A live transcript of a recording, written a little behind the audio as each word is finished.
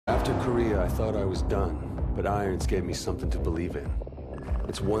Korea, I thought I was done, but Irons gave me something to believe in.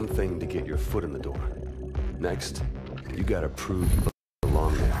 It's one thing to get your foot in the door. Next, you gotta prove you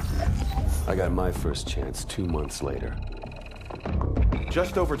belong there. I got my first chance 2 months later.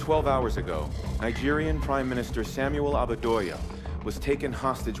 Just over 12 hours ago, Nigerian Prime Minister Samuel Abadoyo was taken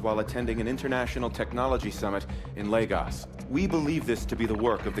hostage while attending an international technology summit in Lagos. We believe this to be the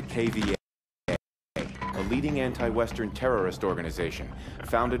work of the KVA, a leading anti-Western terrorist organization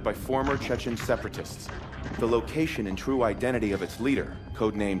founded by former Chechen separatists. The location and true identity of its leader,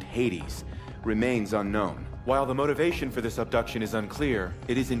 codenamed Hades, remains unknown. While the motivation for this abduction is unclear,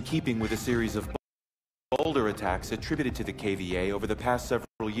 it is in keeping with a series of bolder attacks attributed to the KVA over the past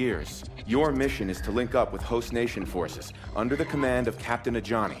several years. Your mission is to link up with host nation forces under the command of Captain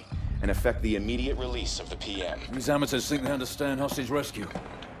Ajani and effect the immediate release of the PM. These amateurs think they understand hostage rescue.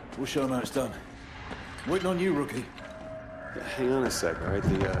 We'll show them how it's done. Waiting on you, rookie. Yeah, hang on a sec, all right?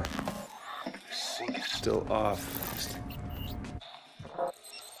 The sync is still off.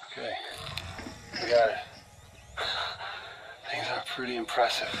 Okay, we got it. Things are pretty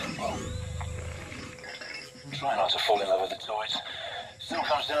impressive. Well, try not to fall in love with the toys. Still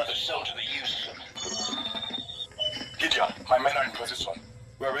comes down to soldier the use of them. Gideon, my men are in position.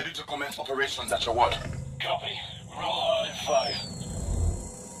 We are ready to commence operations at your word. Copy. Roll hard in 5.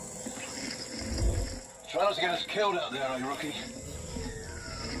 Try not to get us killed out there, rookie.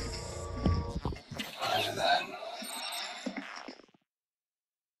 Roger that.